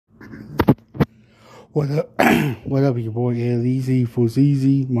What up? What up, your boy Easy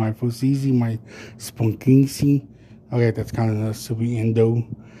Fuzizi, my Spunkincy. Okay, that's kind of a super Indo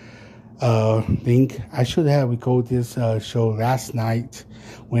thing. I should have recorded this show last night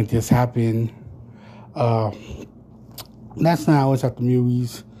when this happened. Uh, Last night I was at the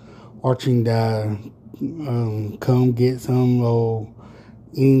movies watching the Come Get Some or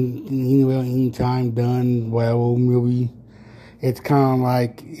Anywhere, Anytime Done, whatever movie. It's kind of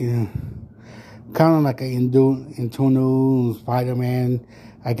like an internal Spider-Man.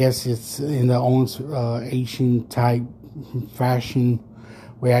 I guess it's in the own Asian type fashion,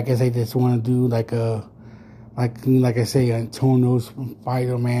 where I guess they just want to do like I say, an internal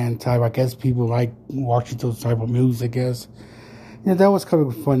Spider-Man type. I guess people like watching those type of movies, I guess. Yeah, that was kind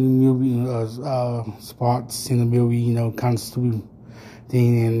of a funny movie, spots in the movie, kind of stupid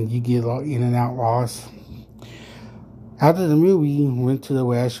thing, and you get in and out lost. After the movie, went to the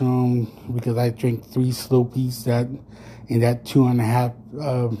restroom because I drank 3 Slurpees in that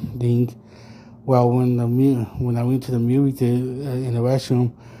 2.5 thing. Well, when I went to the movie in the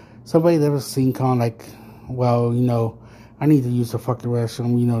restroom, somebody left a sink on like, well, I need to use the fucking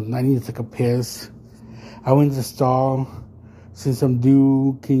restroom. I need to take a piss. I went to the stall since some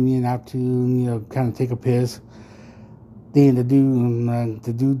dude came in out to kind of take a piss. Then the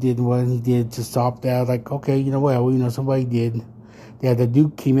dude did what he did to stop that. I was like, okay, somebody did. Yeah, the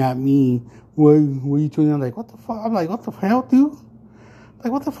dude came at me. What are you doing? I'm like, what the fuck? I'm like, what the hell, dude?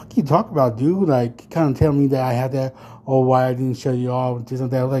 Like, what the fuck you talk about, dude? Like, kind of tell me that I had that, or why I didn't shut you off, this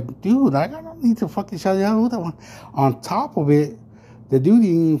and that. I was like, dude, I don't need to fucking shut you off. On top of it, the dude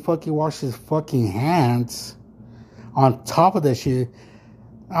didn't even fucking wash his fucking hands. On top of that shit,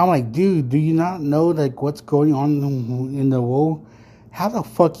 I'm like, dude, do you not know, like, what's going on in the world? How the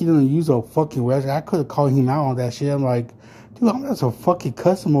fuck you gonna use a fucking restroom? I could have called him out on that shit. I'm like, dude, I'm just a fucking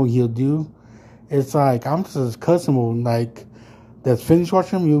customer here, dude. It's like, I'm just a customer, like, that's finished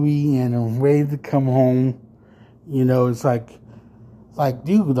watching a movie and I'm ready to come home. It's like,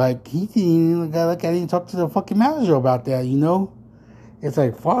 dude, like, he didn't even, like, I didn't talk to the fucking manager about that, It's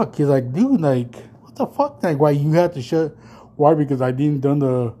like, fuck. He's like, dude, like, what the fuck? Like, why you had to shut... Why? Because I didn't done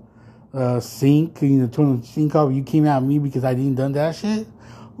the sink, turn the sink off. You came at me because I didn't done that shit.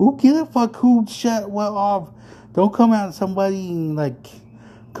 Who gives a fuck who shut what off? Don't come at somebody and like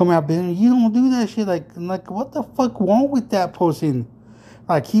come out business. You don't do that shit. Like what the fuck wrong with that person?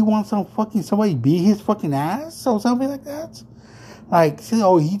 Like he wants somebody beat his fucking ass or something like that. Like, he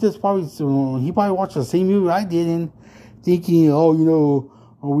probably watched the same movie I did and thinking, are we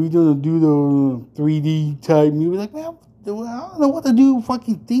gonna do the 3D type movie? Like, man, I don't know what the dude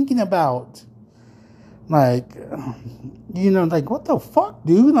fucking thinking about. Like, like, what the fuck,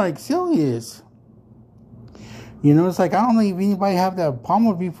 dude? Like, serious. It's like, I don't know if anybody have that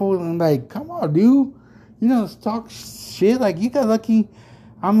problem before. And like, come on, dude. Talk shit. Like, you got lucky.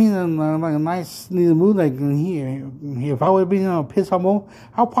 I'm in like a nice little mood. Like, here, if I would have been in a piss off mode,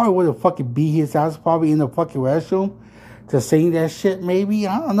 I probably would have fucking beat his ass probably in the fucking restroom to saying that shit, maybe.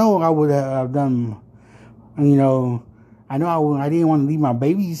 I don't know what I would have done. I know I didn't want to leave my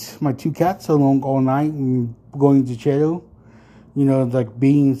babies, my 2 cats, alone all night and going to Cheto. Like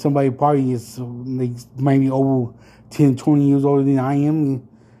being somebody probably is like maybe over 10, 20 years older than I am.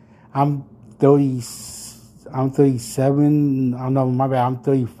 I'm 37. I don't know, my bad. I'm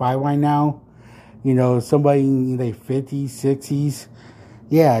 35 right now. Somebody in their 50s, 60s.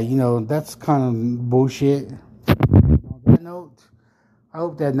 Yeah, that's kind of bullshit. On that note, I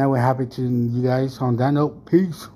hope that never happened to you guys. On that note, peace.